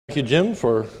Thank you, Jim,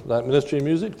 for that ministry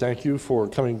music. Thank you for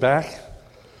coming back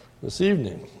this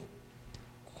evening.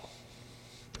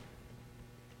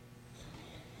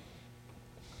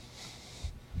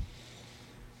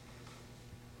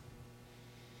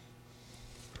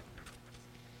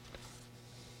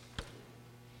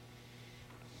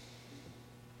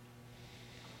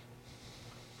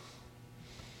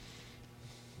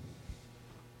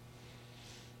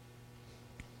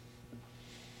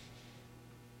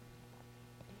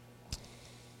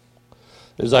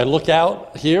 As I look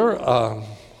out here, a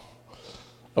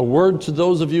word to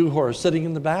those of you who are sitting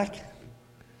in the back.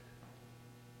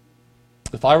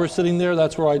 If I were sitting there,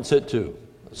 that's where I'd sit too.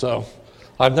 So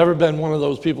I've never been one of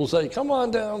those people who say, come on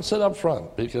down, sit up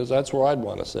front, because that's where I'd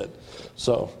want to sit.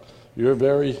 So you're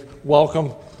very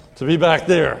welcome to be back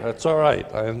there. That's all right.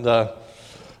 And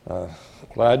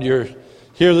glad you're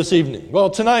here this evening.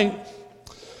 Well, tonight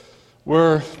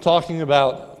we're talking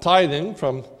about tithing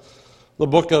from the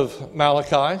book of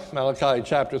Malachi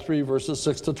chapter 3, verses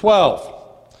 6 to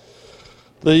 12.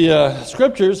 The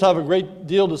scriptures have a great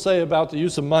deal to say about the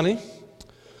use of money.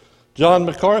 John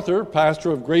MacArthur,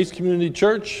 pastor of Grace Community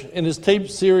Church, in his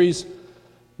tape series,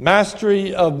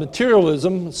 Mastery of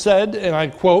Materialism, said, and I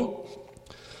quote,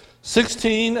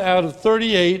 16 out of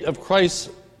 38 of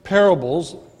Christ's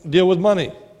parables deal with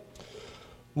money.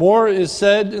 More is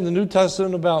said in the New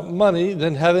Testament about money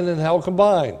than heaven and hell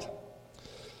combined.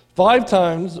 5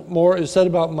 times more is said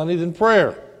about money than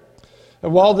prayer.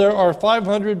 And while there are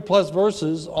 500 plus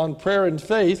verses on prayer and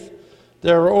faith,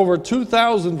 there are over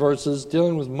 2,000 verses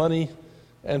dealing with money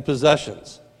and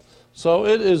possessions. So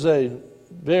it is a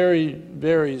very,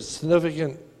 very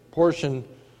significant portion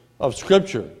of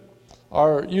Scripture.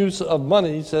 Our use of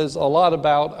money says a lot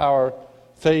about our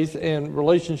faith and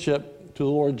relationship to the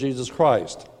Lord Jesus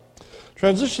Christ.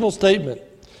 Transitional statement.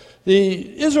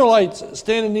 The Israelites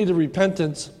stand in need of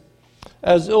repentance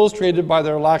as illustrated by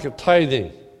their lack of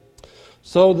tithing.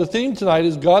 So the theme tonight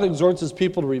is God exhorts his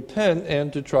people to repent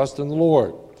and to trust in the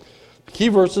Lord. The key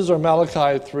verses are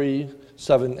Malachi 3,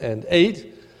 7, and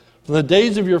 8. From the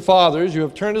days of your fathers you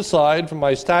have turned aside from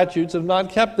my statutes and have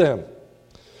not kept them.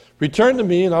 Return to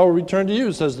me and I will return to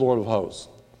you, says the Lord of hosts.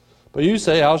 But you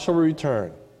say, how shall we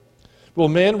return? Will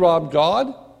man rob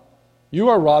God? You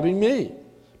are robbing me.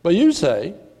 But you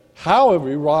say, how have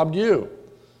we robbed you?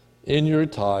 In your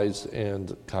tithes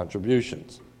and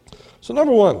contributions. So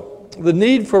number one, the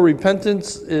need for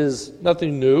repentance is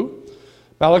nothing new.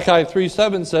 Malachi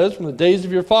 3:7 says, from the days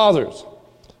of your fathers,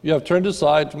 you have turned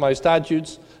aside from my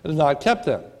statutes and have not kept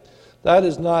them. That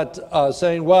is not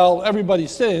saying, well, everybody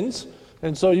sins,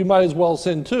 and so you might as well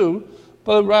sin too,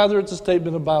 but rather it's a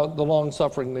statement about the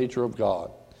long-suffering nature of God,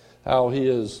 how he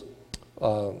is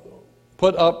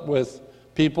put up with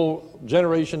people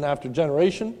generation after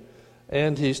generation,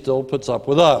 and he still puts up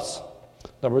with us.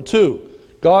 Number two,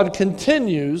 God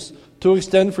continues to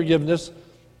extend forgiveness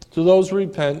to those who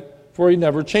repent, for he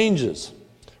never changes.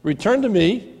 Return to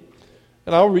me,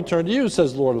 and I will return to you,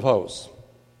 says the Lord of hosts.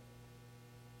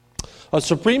 A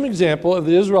supreme example of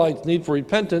the Israelites' need for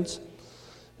repentance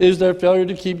is their failure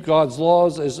to keep God's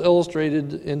laws as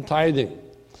illustrated in tithing.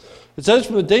 It says,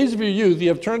 from the days of your youth you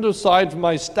have turned aside from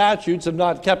my statutes and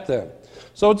have not kept them.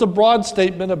 So it's a broad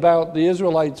statement about the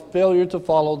Israelites' failure to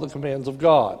follow the commands of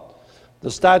God, the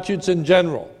statutes in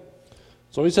general.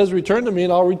 So he says, return to me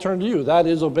and I'll return to you. That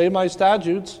is, obey my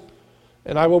statutes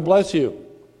and I will bless you.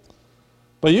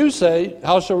 But you say,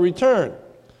 how shall we return?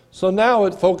 So now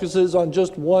it focuses on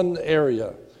just one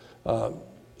area.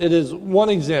 It is one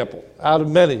example out of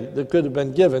many that could have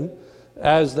been given,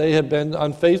 as they have been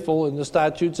unfaithful in the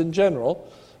statutes in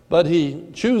general, but he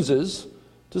chooses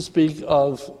to speak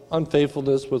of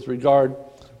unfaithfulness with regard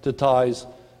to tithes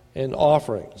and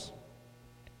offerings.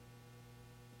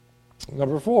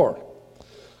 Number 4,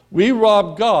 we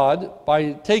rob God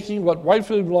by taking what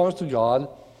rightfully belongs to God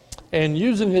and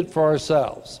using it for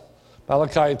ourselves.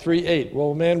 Malachi 3:8,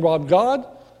 will a man rob God?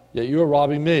 Yet you are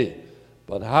robbing me.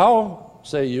 But how,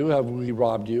 say you, have we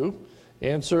robbed you?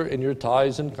 Answer, in your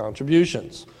tithes and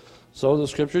contributions. So the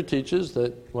scripture teaches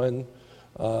that when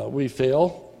we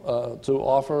fail to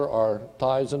offer our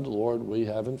tithes unto the Lord, we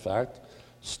have in fact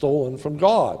stolen from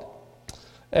God.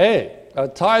 A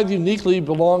tithe uniquely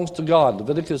belongs to God.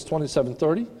 Leviticus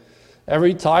 27:30.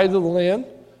 Every tithe of the land,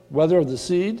 whether of the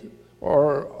seed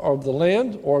or of the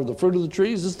land or of the fruit of the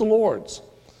trees, is the Lord's.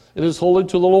 It is holy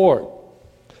to the Lord.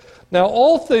 Now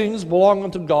all things belong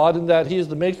unto God, in that he is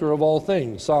the maker of all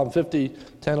things. Psalm 50,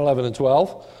 10, 11, and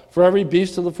 12. For every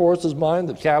beast of the forest is mine,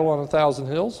 the cattle on 1,000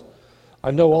 hills.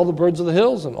 I know all the birds of the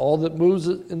hills, and all that moves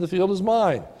in the field is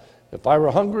mine. If I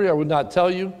were hungry, I would not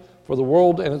tell you, for the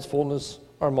world and its fullness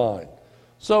are mine.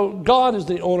 So God is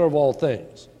the owner of all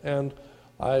things. And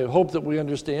I hope that we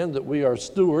understand that we are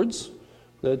stewards,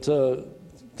 that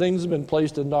things have been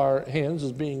placed in our hands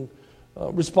as being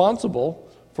responsible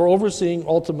for overseeing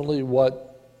ultimately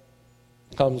what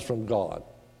comes from God.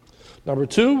 Number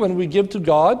two, when we give to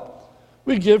God,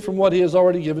 we give from what he has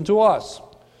already given to us.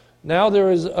 Now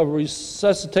there is a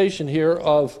resuscitation here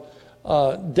of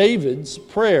David's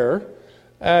prayer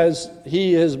as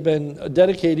he has been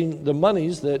dedicating the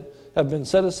monies that have been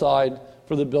set aside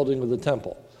for the building of the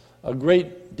temple. A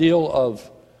great deal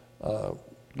of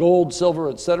gold, silver,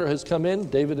 etc. has come in.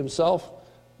 David himself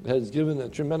has given a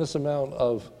tremendous amount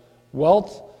of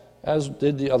wealth, as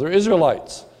did the other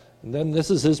Israelites. And then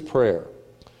this is his prayer.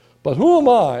 But who am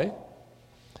I,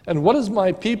 and what is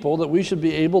my people, that we should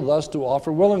be able thus to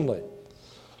offer willingly?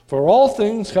 For all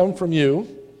things come from you,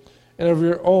 and of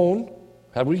your own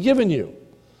have we given you.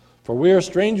 For we are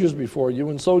strangers before you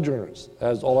and sojourners,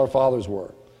 as all our fathers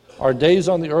were. Our days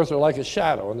on the earth are like a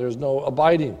shadow, and there is no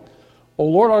abiding. O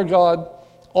Lord our God,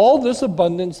 all this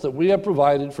abundance that we have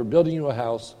provided for building you a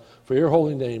house for your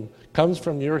holy name comes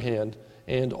from your hand,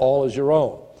 and all is your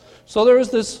own. So there is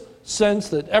this sense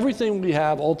that everything we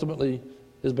have ultimately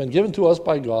has been given to us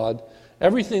by God.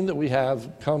 Everything that we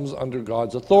have comes under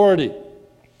God's authority.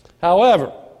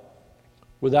 However,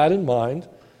 with that in mind,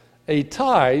 a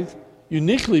tithe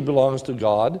uniquely belongs to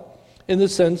God in the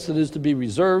sense that it is to be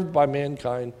reserved by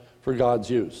mankind for God's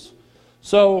use.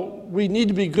 So we need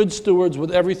to be good stewards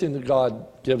with everything that God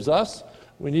gives us.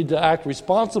 We need to act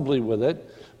responsibly with it.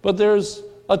 But there's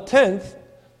a tenth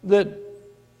that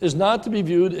is not to be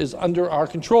viewed as under our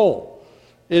control.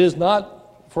 It is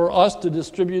not for us to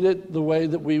distribute it the way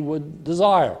that we would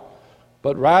desire.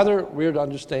 But rather, we are to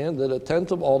understand that a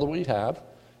tenth of all that we have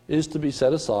is to be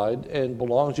set aside and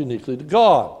belongs uniquely to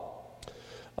God.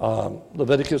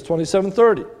 Leviticus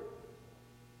 27:30.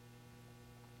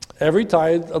 Every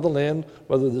tithe of the land,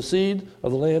 whether the seed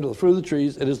of the land or the fruit of the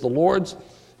trees, it is the Lord's,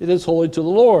 it is holy to the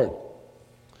Lord.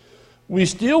 We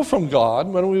steal from God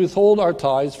when we withhold our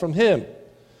tithes from him.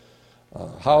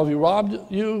 How have you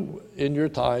robbed you? In your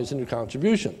tithes and your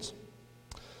contributions.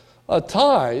 A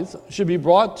tithe should be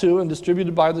brought to and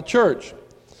distributed by the church.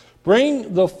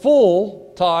 Bring the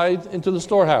full tithe into the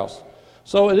storehouse.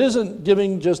 So it isn't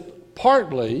giving just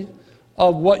partly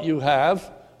of what you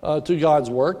have to God's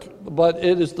work, but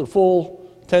it is the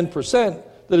full 10%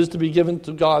 that is to be given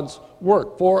to God's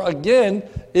work. For again,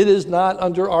 it is not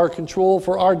under our control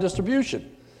for our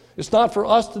distribution. It's not for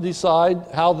us to decide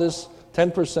how this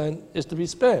 10% is to be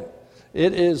spent.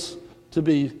 It is to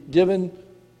be given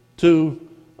to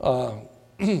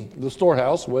the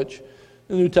storehouse, which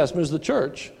in the New Testament is the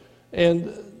church.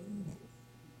 And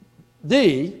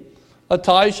a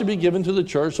tithe should be given to the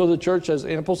church so the church has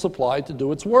ample supply to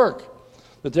do its work,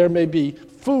 that there may be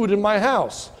food in my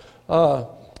house.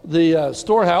 The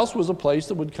storehouse was a place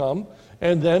that would come,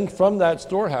 and then from that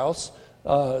storehouse,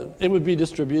 it would be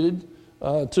distributed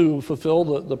to fulfill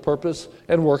the purpose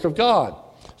and work of God.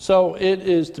 So it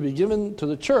is to be given to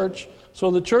the church, so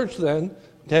the church then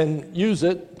can use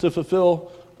it to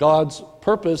fulfill God's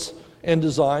purpose and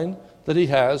design that he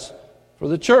has for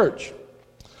the church.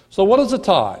 So what is a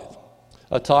tithe?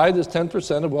 A tithe is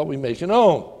 10% of what we make and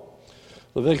own.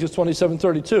 Leviticus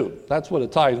 27:32. That's what a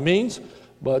tithe means,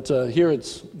 but here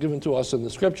it's given to us in the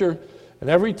scripture. And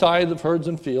every tithe of herds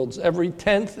and fields, every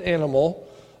 10th animal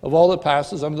of all that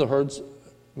passes under the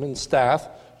herdsman's staff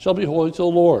shall be holy to the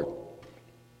Lord.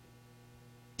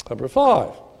 Number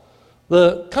 5.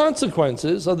 The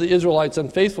consequences of the Israelites'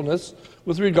 unfaithfulness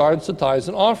with regards to tithes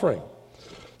and offering.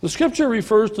 The scripture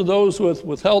refers to those who have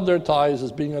withheld their tithes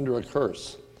as being under a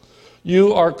curse.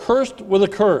 You are cursed with a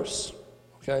curse.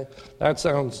 Okay, that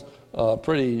sounds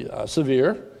pretty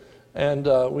severe, and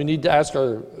we need to ask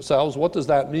ourselves, what does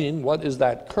that mean? What is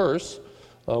that curse?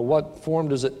 What form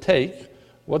does it take?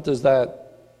 What does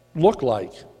that look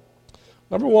like?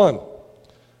 Number 1,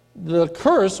 the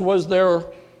curse was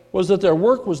that their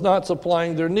work was not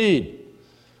supplying their need.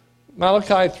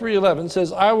 Malachi 3:11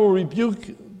 says, I will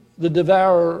rebuke the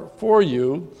devourer for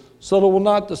you, so that it will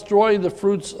not destroy the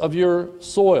fruits of your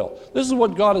soil. This is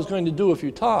what God is going to do if you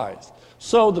tithe.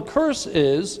 So the curse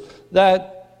is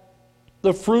that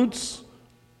the fruits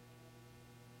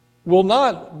will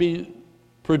not be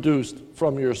produced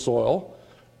from your soil.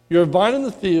 Your vine in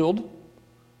the field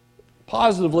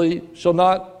positively shall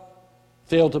not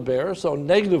fail to bear. So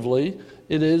negatively,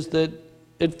 it is that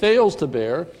it fails to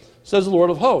bear, says the Lord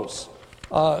of hosts.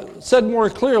 Said more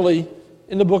clearly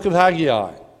in the book of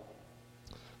Haggai.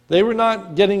 They were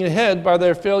not getting ahead by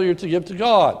their failure to give to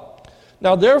God.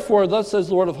 Now therefore, thus says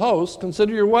the Lord of hosts,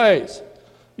 consider your ways.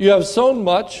 You have sown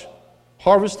much,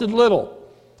 harvested little.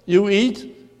 You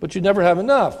eat, but you never have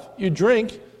enough. You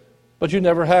drink, but you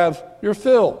never have your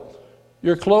fill.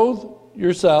 You're clothed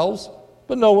yourselves,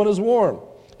 but no one is warm.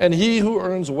 And he who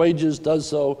earns wages does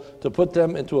so to put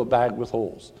them into a bag with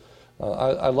holes.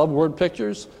 I love word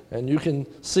pictures, and you can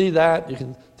see that. You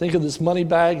can think of this money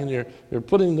bag, and you're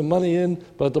putting the money in,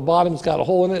 but at the bottom it's got a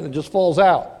hole in it, and it just falls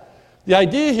out. The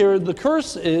idea here, the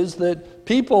curse is that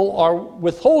people are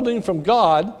withholding from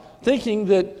God, thinking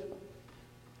that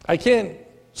I can't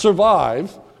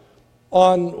survive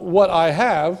on what I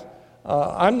have.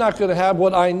 I'm not going to have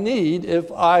what I need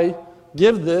if I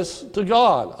give this to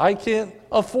God. I can't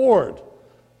afford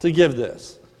to give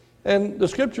this. And the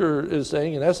scripture is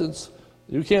saying, in essence,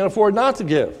 you can't afford not to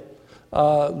give.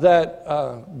 That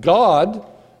God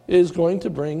is going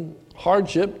to bring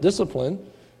hardship, discipline,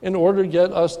 in order to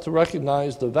get us to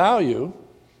recognize the value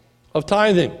of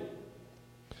tithing.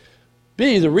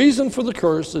 B, the reason for the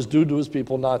curse is due to his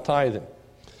people not tithing.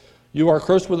 You are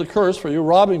cursed with a curse, for you're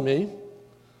robbing me,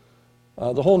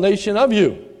 the whole nation of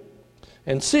you.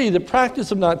 And C, the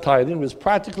practice of not tithing was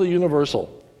practically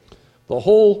universal. The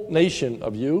whole nation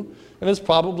of you, and it's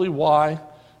probably why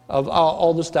of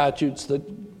all the statutes that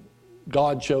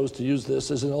God chose to use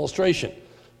this as an illustration,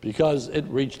 because it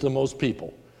reached the most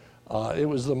people. It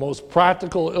was the most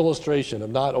practical illustration of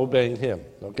not obeying him,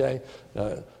 okay?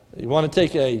 You want to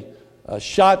take a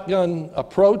shotgun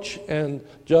approach and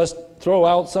just throw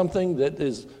out something that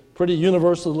is pretty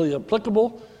universally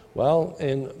applicable? Well,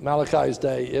 in Malachi's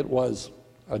day, it was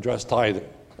address tithing.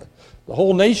 The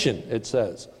whole nation, it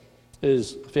says,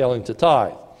 is failing to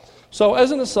tithe. So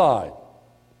as an aside,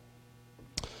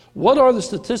 what are the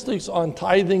statistics on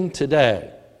tithing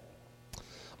today?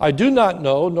 I do not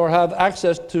know nor have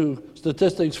access to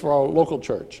statistics for our local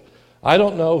church. I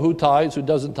don't know who tithes, who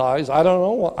doesn't tithe. I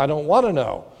don't want to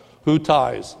know who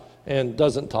tithes and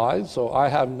doesn't tithe, so I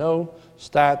have no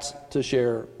stats to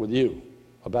share with you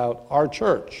about our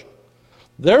church.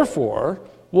 Therefore,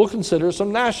 we'll consider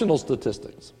some national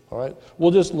statistics. All right?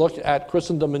 We'll just look at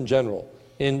Christendom in general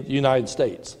in the United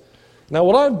States. Now,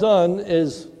 what I've done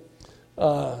is,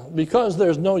 because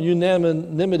there's no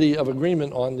unanimity of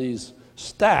agreement on these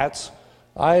stats,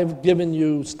 I've given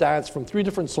you stats from 3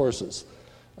 different sources.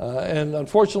 And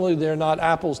unfortunately, they're not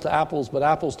apples to apples, but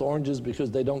apples to oranges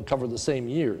because they don't cover the same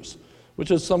years,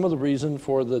 which is some of the reason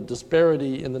for the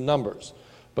disparity in the numbers.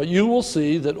 But you will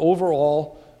see that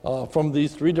overall, from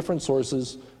these 3 different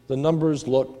sources, the numbers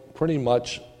look pretty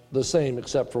much the same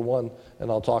except for one,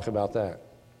 and I'll talk about that.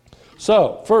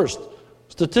 So, first,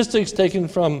 statistics taken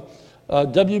from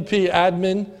WP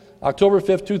Admin, October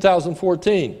 5th,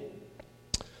 2014.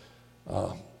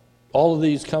 All of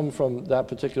these come from that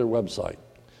particular website.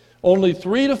 Only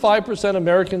 3 to 5%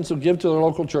 Americans who give to their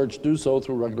local church do so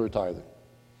through regular tithing.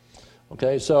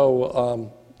 Okay,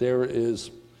 so there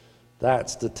is that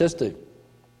statistic.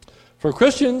 For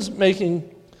Christians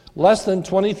making less than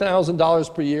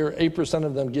 $20,000 per year, 8%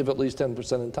 of them give at least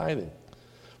 10% in tithing.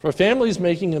 For families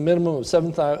making a minimum of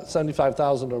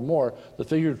 $75,000 or more, the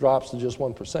figure drops to just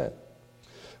 1%.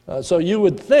 So you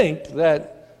would think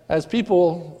that as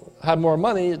people have more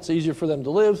money, it's easier for them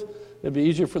to live, it'd be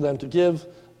easier for them to give,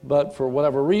 but for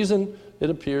whatever reason, it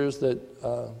appears that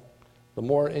the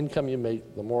more income you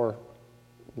make, the more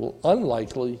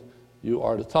unlikely you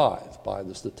are to tithe by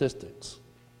the statistics.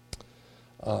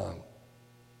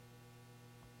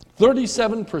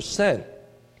 37%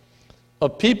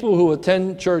 of people who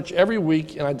attend church every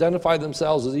week and identify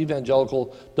themselves as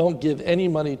evangelical don't give any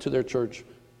money to their church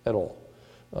at all.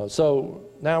 So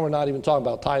now we're not even talking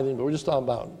about tithing, but we're just talking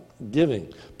about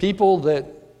giving. People that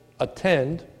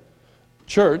attend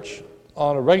church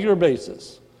on a regular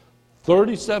basis,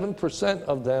 37%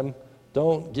 of them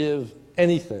don't give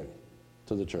anything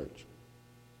to the church.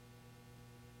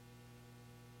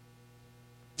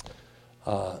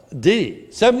 D,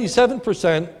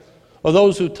 77% of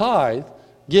those who tithe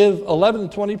give 11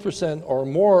 to 20% or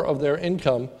more of their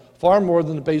income, far more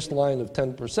than the baseline of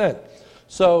 10%.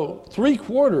 So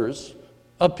 3/4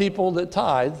 of people that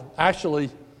tithe actually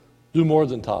do more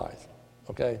than tithe.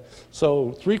 Okay?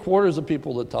 So 3/4 of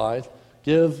people that tithe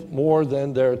give more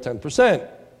than their 10%.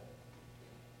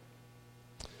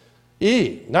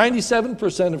 E,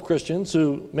 97% of Christians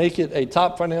who make it a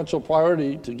top financial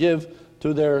priority to give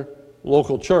to their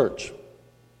local church.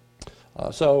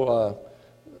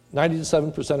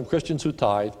 97% of Christians who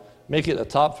tithe make it a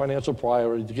top financial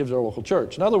priority to give to their local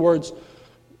church. In other words,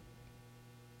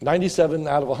 97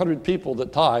 out of 100 people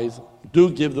that tithe do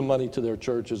give the money to their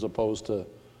church as opposed to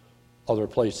other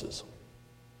places.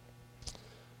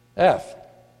 F,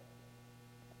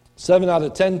 7 out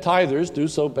of 10 tithers do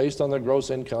so based on their gross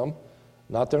income,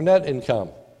 not their net income.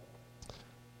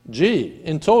 G,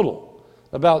 in total,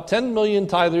 about 10 million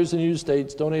tithers in the United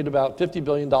States donate about $50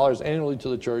 billion annually to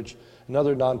the church and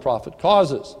other nonprofit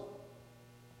causes.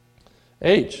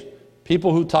 H,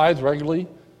 people who tithe regularly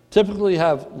typically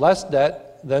have less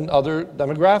debt than other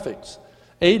demographics.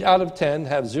 8 out of 10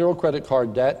 have zero credit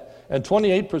card debt, and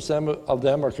 28% of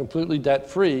them are completely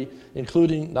debt-free,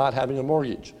 including not having a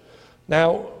mortgage.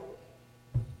 Now,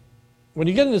 when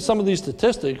you get into some of these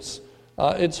statistics,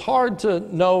 it's hard to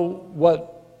know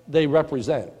what they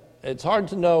represent. It's hard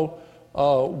to know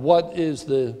what is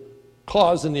the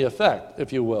cause and the effect,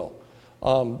 if you will.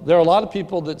 There are a lot of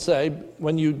people that say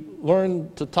when you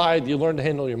learn to tithe, you learn to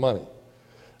handle your money.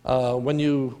 When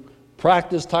you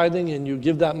practice tithing and you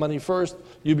give that money first,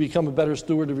 you become a better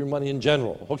steward of your money in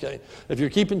general. Okay, if you're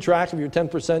keeping track of your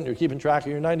 10%, you're keeping track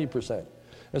of your 90%.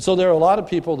 And so there are a lot of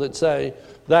people that say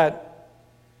that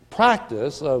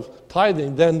practice of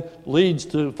tithing then leads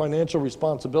to financial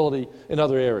responsibility in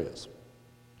other areas,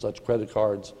 such credit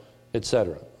cards,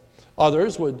 etc.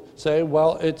 Others would say,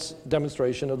 well, it's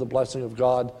demonstration of the blessing of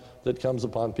God that comes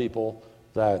upon people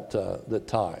that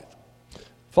tithe.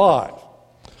 5,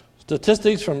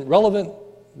 statistics from Relevant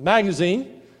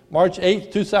Magazine, March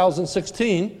 8,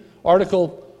 2016,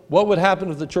 article, What Would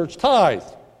Happen If the Church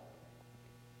Tithed?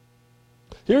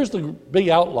 Here's the big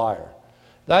outlier.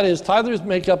 That is, tithers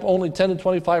make up only 10 to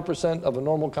 25% of a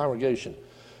normal congregation.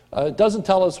 It doesn't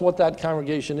tell us what that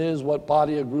congregation is, what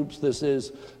body of groups this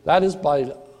is. That is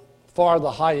by far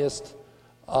the highest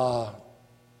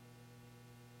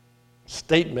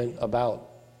statement about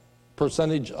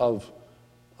percentage of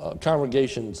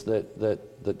congregations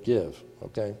that give.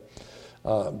 Okay.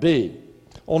 B,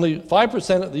 only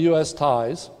 5% of the U.S.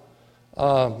 tithes,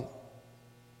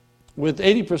 with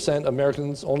 80%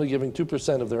 Americans only giving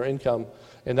 2% of their income,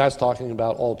 and that's talking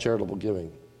about all charitable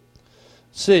giving.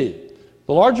 C,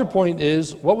 the larger point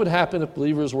is, what would happen if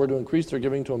believers were to increase their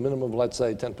giving to a minimum of, let's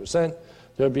say, 10%?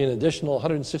 There would be an additional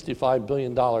 $165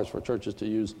 billion for churches to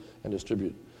use and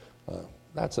distribute.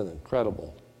 That's an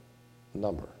incredible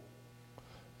number.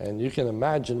 And you can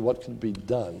imagine what could be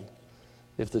done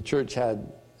if the church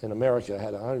in America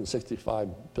had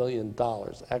 $165 billion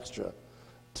extra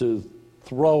to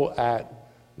throw at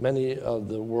many of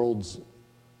the world's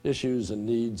issues and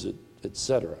needs,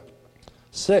 etc.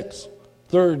 6,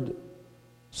 third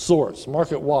source,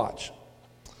 Market Watch,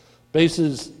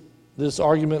 bases this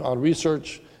argument on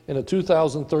research in a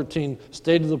 2013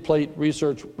 State of the Plate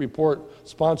research report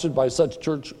sponsored by such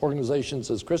church organizations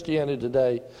as Christianity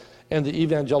Today and the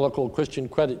Evangelical Christian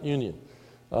Credit Union.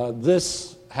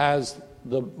 This has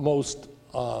the most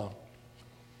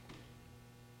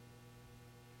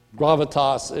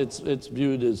gravitas. It's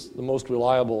viewed as the most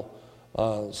reliable,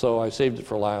 so I saved it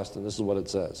for last, and this is what it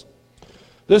says.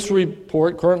 This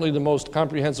report, currently the most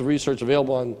comprehensive research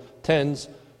available on tens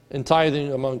in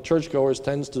tithing among churchgoers,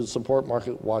 tends to support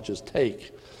Market Watch's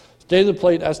take. State of the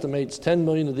Plate estimates 10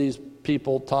 million of these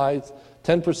people tithe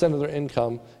 10% of their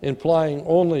income, implying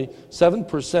only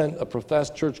 7% of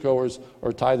professed churchgoers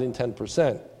are tithing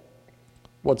 10%.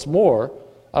 What's more,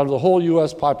 out of the whole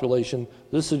U.S. population,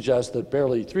 this suggests that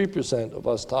barely 3% of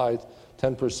us tithe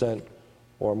 10%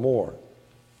 or more.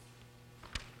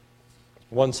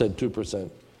 One said 2%,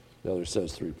 the other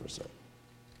says 3%.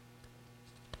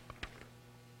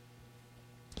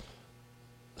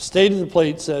 State of the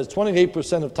Plate says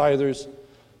 28% of tithers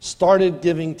started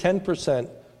giving 10%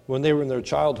 when they were in their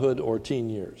childhood or teen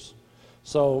years.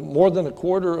 So more than a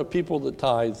quarter of people that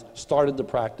tithe started the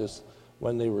practice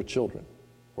when they were children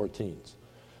or teens.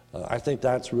 I think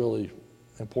that's really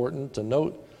important to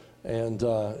note, and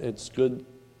it's good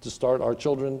to start our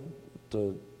children,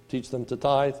 to teach them to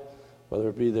tithe, whether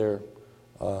it be their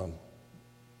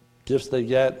gifts they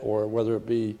get or whether it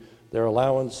be their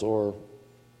allowance or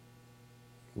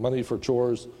money for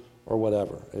chores or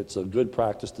whatever. It's a good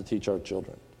practice to teach our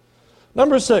children.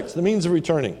 Number 6, the means of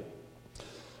returning.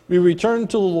 We return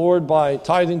to the Lord by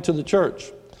tithing to the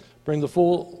church. Bring the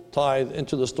full tithe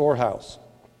into the storehouse.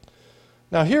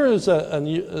 Now here is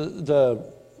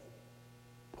the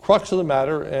crux of the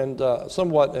matter and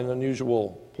somewhat an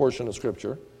unusual portion of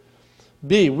Scripture.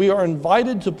 B, we are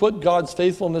invited to put God's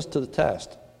faithfulness to the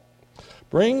test.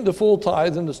 Bring the full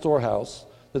tithe in the storehouse,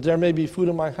 that there may be food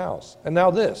in my house. And now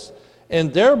this,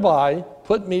 and thereby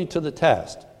put me to the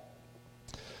test.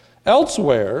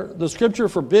 Elsewhere, the Scripture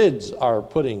forbids our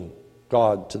putting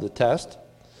God to the test.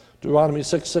 Deuteronomy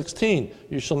 6:16,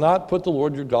 you shall not put the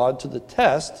Lord your God to the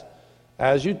test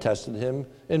as you tested him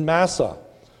in Massah.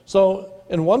 So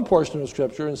in one portion of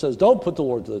Scripture it says don't put the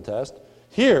Lord to the test.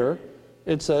 Here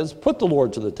it says put the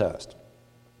Lord to the test.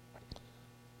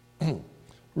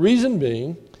 Reason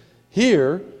being,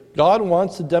 here God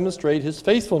wants to demonstrate his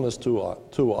faithfulness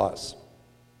to us.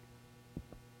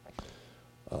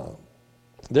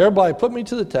 Thereby put me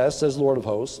to the test, says Lord of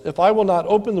hosts, if I will not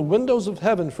open the windows of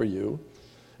heaven for you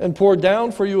and pour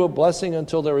down for you a blessing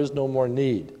until there is no more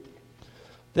need.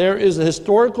 There is a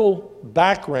historical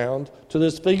background to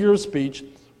this figure of speech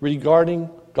regarding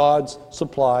God's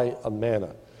supply of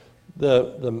manna.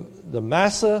 The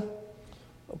Massa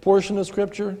portion of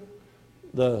Scripture,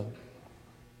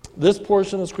 this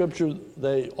portion of Scripture,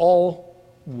 they all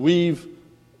weave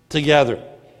together.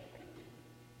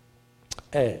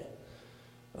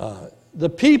 The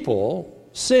people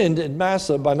sinned in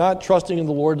Massa by not trusting in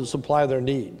the Lord to supply their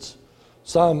needs.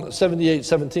 Psalm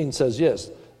 78:17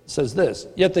 says this,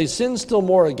 yet they sinned still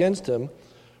more against him,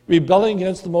 rebelling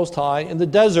against the Most High in the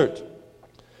desert.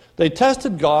 They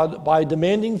tested God by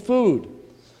demanding food.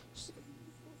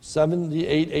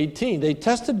 78:18. They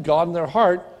tested God in their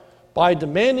heart by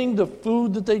demanding the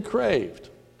food that they craved.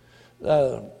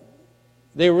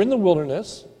 They were in the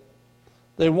wilderness.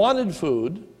 They wanted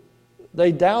food.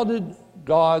 They doubted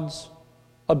God's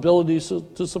ability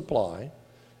to supply,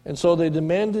 and so they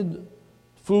demanded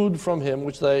food from him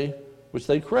which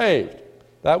they craved.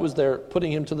 That was their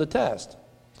putting him to the test.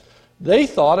 They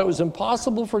thought it was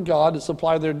impossible for God to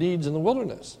supply their needs in the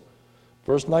wilderness.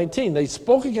 Verse 19, they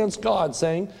spoke against God,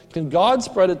 saying, can God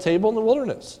spread a table in the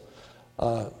wilderness?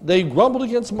 They grumbled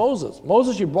against Moses.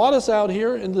 Moses, you brought us out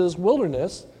here into this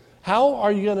wilderness. How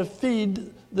are you going to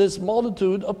feed this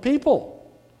multitude of people?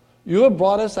 You have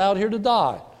brought us out here to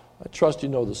die. I trust you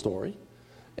know the story.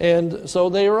 And so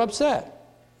they were upset.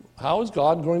 How is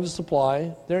God going to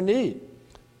supply their need?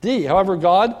 D, however,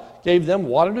 God gave them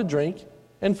water to drink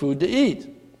and food to eat.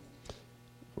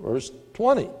 Verse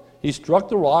 20, he struck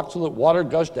the rock so that water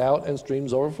gushed out and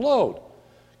streams overflowed.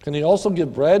 Can he also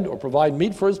give bread or provide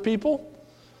meat for his people?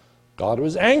 God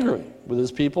was angry with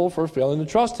his people for failing to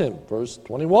trust him. Verse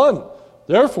 21,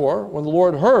 therefore, when the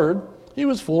Lord heard, he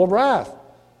was full of wrath.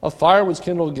 A fire was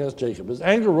kindled against Jacob. His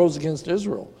anger rose against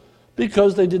Israel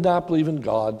because they did not believe in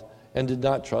God and did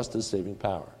not trust his saving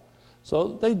power. So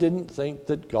they didn't think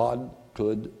that God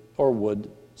could or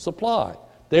would supply.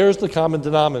 There's the common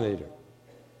denominator.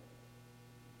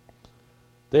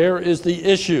 There is the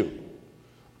issue.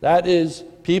 That is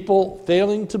people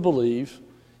failing to believe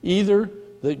either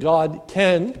that God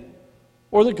can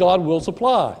or that God will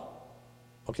supply.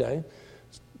 Okay?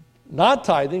 Not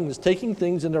tithing is taking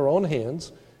things in their own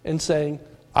hands and saying,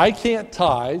 I can't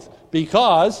tithe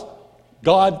because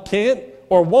God can't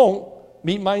or won't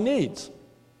meet my needs.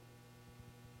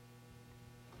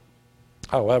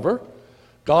 However,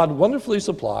 God wonderfully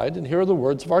supplied, and here are the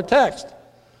words of our text.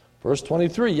 Verse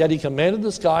 23, yet he commanded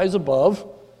the skies above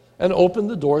and opened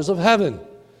the doors of heaven,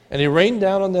 and he rained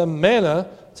down on them manna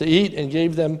to eat and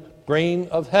gave them grain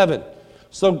of heaven.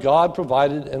 So God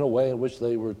provided in a way in which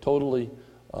they were totally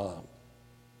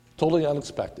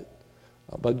unexpected.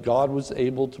 But God was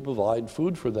able to provide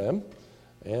food for them,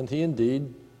 and he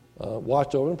indeed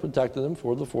watched over and protected them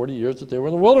for the 40 years that they were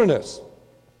in the wilderness.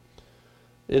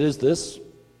 It is this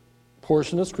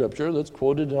portion of Scripture that's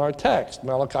quoted in our text,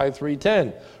 Malachi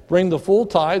 3:10. Bring the full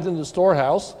tithe into the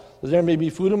storehouse, that there may be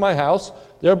food in my house.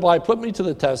 Thereby put me to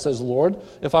the test, says the Lord,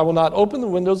 if I will not open the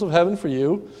windows of heaven for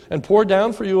you and pour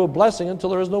down for you a blessing until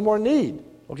there is no more need.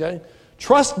 Okay?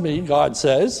 Trust me, God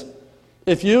says.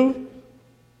 If you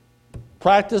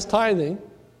practice tithing,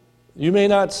 you may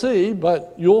not see,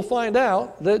 but you'll find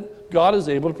out that God is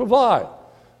able to provide.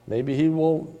 Maybe he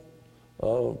will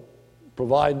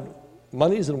provide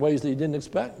monies in ways that you didn't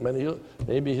expect.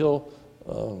 Maybe he'll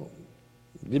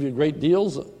give you great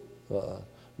deals.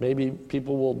 Maybe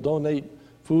people will donate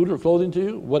food or clothing to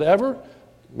you, whatever.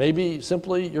 Maybe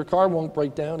simply your car won't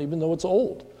break down even though it's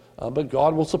old. But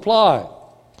God will supply.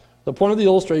 The point of the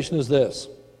illustration is this.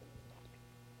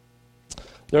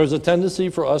 There is a tendency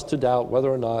for us to doubt whether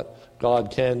or not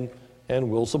God can and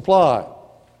will supply.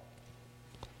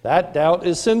 That doubt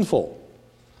is sinful.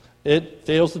 It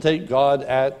fails to take God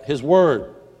at his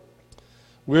word.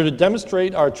 We're to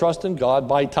demonstrate our trust in God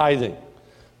by tithing.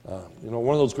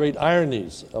 One of those great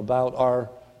ironies about our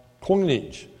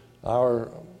coinage,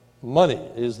 our money,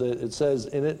 is that it says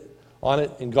on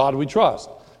it, in God we trust.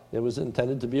 It was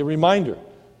intended to be a reminder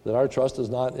that our trust is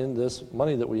not in this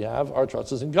money that we have, our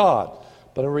trust is in God.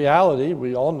 But in reality,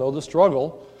 we all know the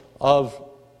struggle of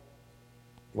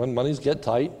when monies get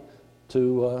tight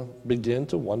to begin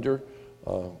to wonder,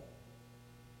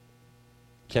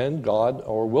 can God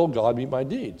or will God meet my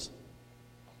needs?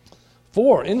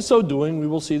 For in so doing, we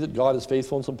will see that God is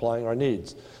faithful in supplying our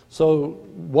needs. So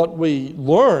what we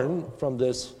learn from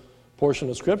this portion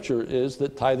of Scripture is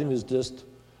that tithing is just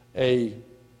a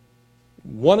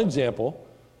one example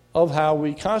of how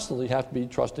we constantly have to be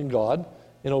trusting God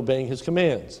and obeying his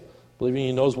commands, believing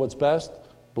he knows what's best,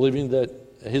 believing that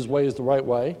his way is the right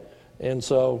way. And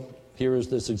so here is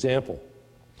this example.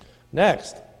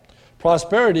 Next,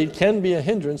 prosperity can be a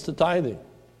hindrance to tithing.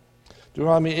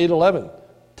 Deuteronomy 8:11,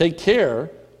 take care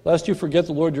lest you forget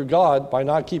the Lord your God by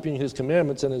not keeping his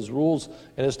commandments and his rules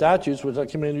and his statutes, which I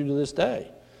command you to this day.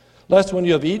 Lest when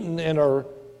you have eaten and are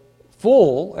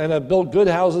full and have built good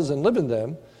houses and live in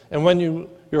them, and when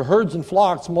your herds and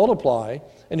flocks multiply,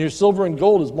 and your silver and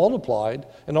gold is multiplied,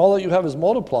 and all that you have is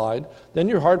multiplied, then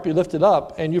your heart be lifted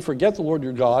up, and you forget the Lord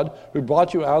your God, who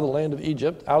brought you out of the land of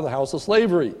Egypt, out of the house of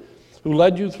slavery, who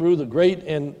led you through the great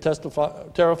and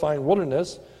terrifying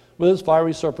wilderness, with his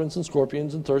fiery serpents and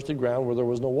scorpions and thirsty ground where there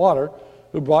was no water,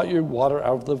 who brought you water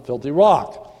out of the filthy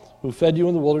rock, who fed you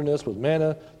in the wilderness with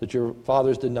manna that your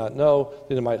fathers did not know,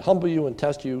 that he might humble you and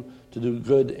test you to do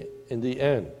good in the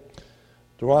end.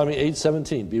 Deuteronomy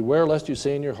 8:17, beware lest you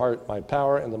say in your heart, my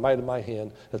power and the might of my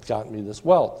hand hath gotten me this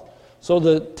wealth. So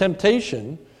the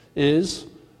temptation is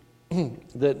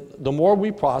that the more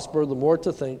we prosper, the more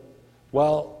to think,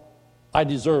 well, I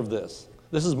deserve this.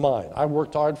 This is mine. I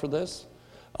worked hard for this.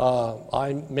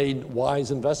 I made wise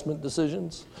investment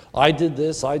decisions. I did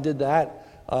this, I did that.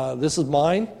 This is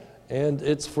mine, and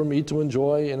it's for me to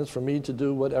enjoy, and it's for me to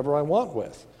do whatever I want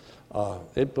with.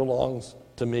 It belongs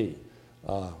to me.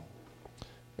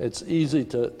 It's easy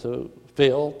to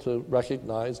fail to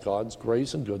recognize God's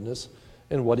grace and goodness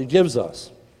in what he gives us.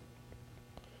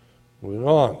 Moving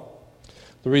on.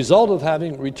 The result of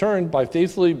having returned by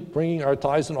faithfully bringing our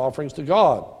tithes and offerings to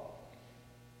God.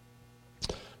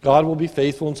 God will be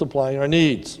faithful in supplying our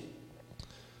needs.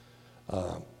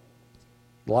 The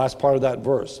last part of that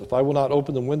verse, if I will not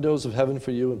open the windows of heaven for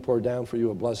you and pour down for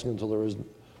you a blessing until there is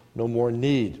no more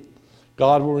need.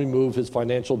 God will remove his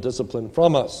financial discipline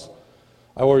from us.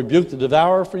 I will rebuke the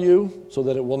devourer for you so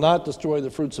that it will not destroy the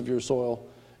fruits of your soil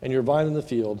and your vine in the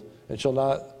field and shall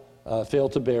not fail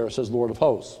to bear, says Lord of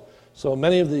hosts. So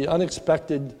many of the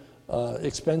unexpected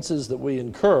expenses that we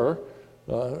incur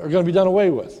are going to be done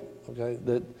away with. Okay,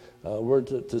 that we're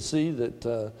to see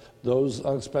that those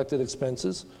unexpected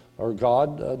expenses are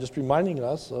God just reminding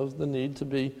us of the need to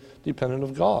be dependent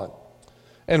of God.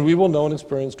 And we will know and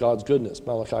experience God's goodness,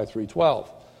 Malachi 3:12.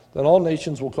 Then all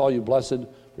nations will call you blessed,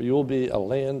 for you will be a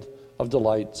land of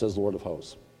delight, says Lord of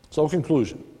hosts. So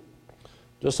conclusion,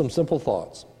 just some simple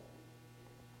thoughts.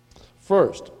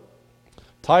 First,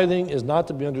 tithing is not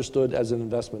to be understood as an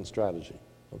investment strategy.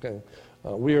 Okay,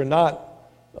 we are not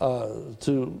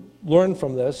to learn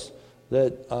from this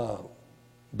that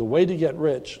the way to get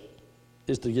rich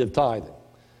is to give tithing.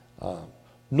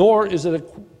 Nor is it a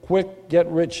quick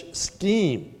get-rich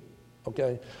scheme.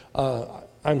 Okay,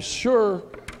 I'm sure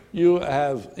you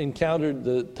have encountered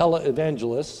the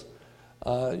televangelists.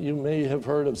 You may have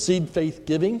heard of seed faith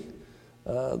giving.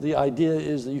 The idea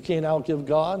is that you can't outgive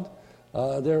God.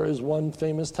 There is one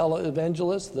famous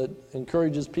televangelist that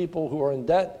encourages people who are in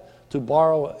debt to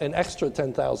borrow an extra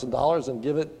 $10,000 and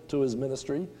give it to his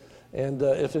ministry. And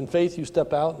if in faith you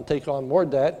step out and take on more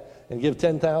debt and give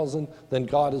 $10,000, then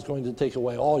God is going to take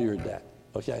away all your debt.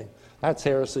 Okay, that's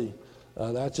heresy.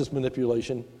 That's just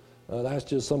manipulation. That's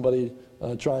just somebody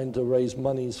trying to raise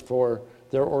monies for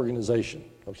their organization.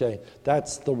 Okay,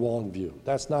 that's the wrong view.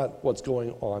 That's not what's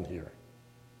going on here.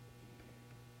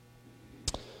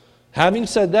 Having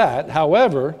said that,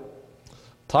 however,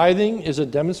 tithing is a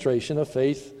demonstration of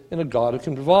faith in a God who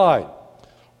can provide.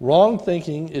 Wrong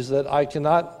thinking is that I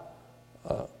cannot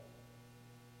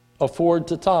afford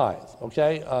to tithe.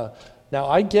 Okay, now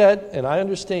I get and I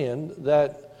understand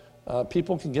that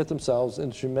people can get themselves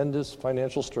in tremendous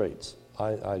financial straits.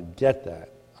 I get that.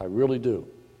 I really do.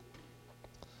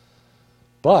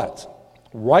 But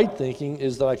right thinking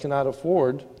is that I cannot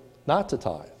afford not to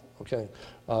tithe. Okay,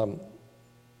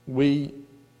 we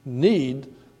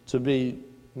need to be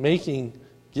making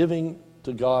giving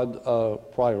to God a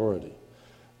priority.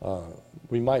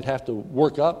 We might have to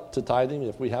work up to tithing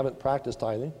if we haven't practiced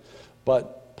tithing,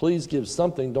 but please give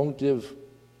something. Don't give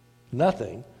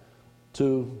nothing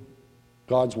to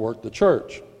God's work, the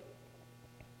church.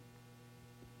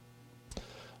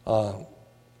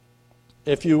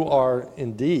 If you are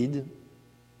indeed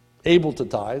able to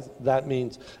tithe, that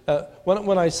means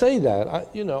when I say that,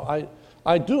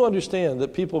 I do understand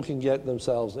that people can get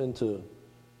themselves into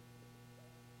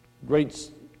great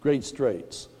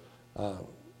straits.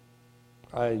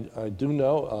 I do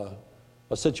know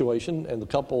a situation, and the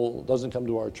couple doesn't come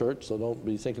to our church, so don't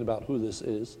be thinking about who this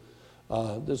is.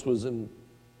 This was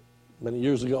many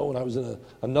years ago when I was in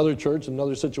another church,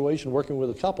 another situation, working with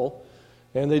a couple,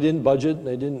 And they didn't budget, and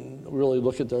they didn't really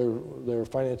look at their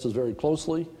finances very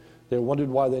closely. They wondered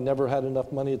why they never had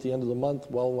enough money at the end of the month.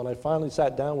 Well, when I finally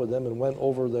sat down with them and went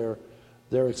over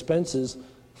their expenses,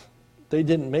 they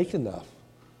didn't make enough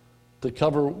to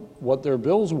cover what their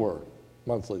bills were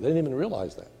monthly. They didn't even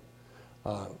realize that.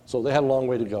 So they had a long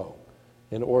way to go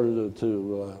in order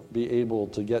to be able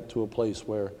to get to a place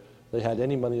where they had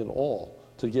any money at all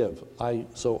to give.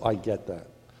 So I get that.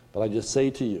 But I just say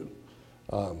to you,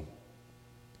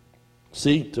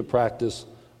 seek to practice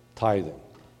tithing.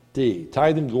 D,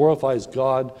 tithing glorifies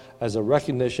God as a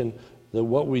recognition that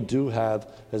what we do have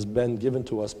has been given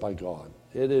to us by God.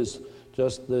 It is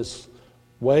just this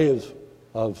way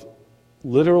of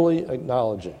literally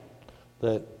acknowledging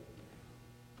that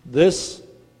this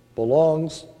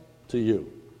belongs to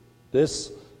you.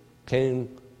 This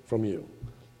came from you.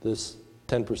 This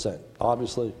 10%.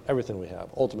 Obviously, everything we have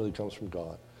ultimately comes from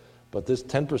God. But this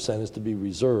 10% is to be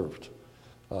reserved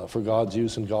for God's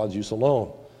use and God's use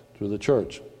alone through the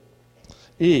church.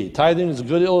 E, tithing is a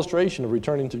good illustration of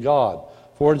returning to God,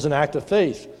 for it is an act of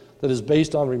faith that is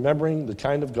based on remembering the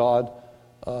kind of God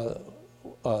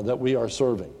that we are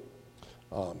serving.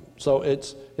 So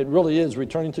it really is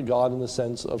returning to God in the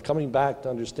sense of coming back to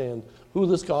understand who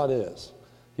this God is.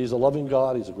 He's a loving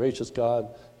God. He's a gracious God.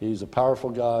 He's a powerful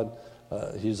God.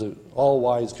 He's an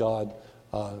all-wise God.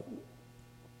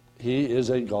 He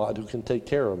is a God who can take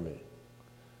care of me.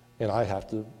 And I have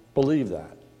to believe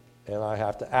that. And I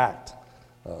have to act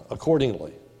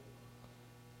accordingly.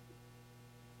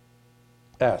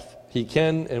 F, he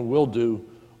can and will do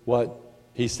what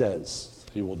he says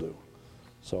he will do.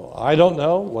 So I don't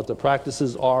know what the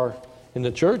practices are in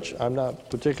the church. I'm not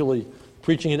particularly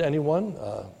preaching at anyone.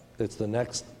 It's the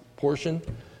next portion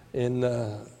in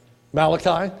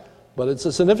Malachi, but it's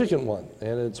a significant one,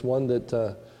 and it's one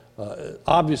that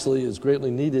obviously is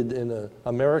greatly needed in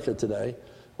America today.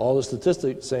 All the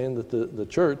statistics saying that the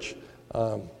church,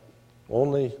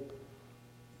 only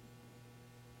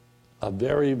a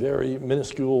very, very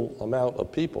minuscule amount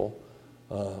of people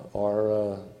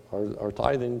are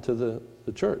tithing to the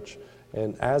church.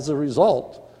 And as a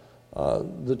result,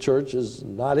 the church is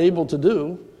not able to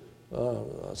do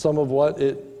some of what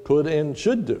it could and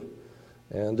should do.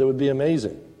 And it would be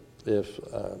amazing if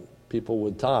people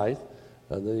would tithe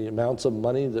the amounts of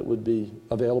money that would be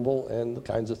available and the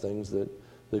kinds of things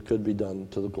that could be done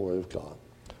to the glory of God.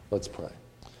 Let's pray.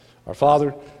 Our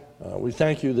Father, we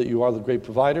thank you that you are the great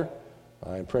provider.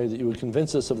 I pray that you would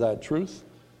convince us of that truth,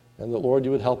 and that, Lord,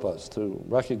 you would help us to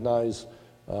recognize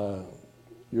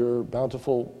your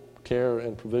bountiful care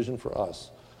and provision for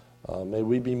us. May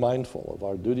we be mindful of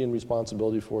our duty and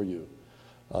responsibility for you.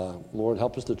 Lord,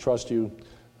 help us to trust you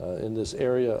in this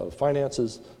area of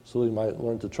finances so that we might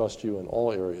learn to trust you in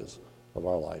all areas of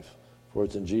our life. For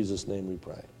it's in Jesus' name we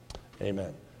pray.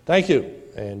 Amen. Thank you,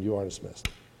 and you are dismissed.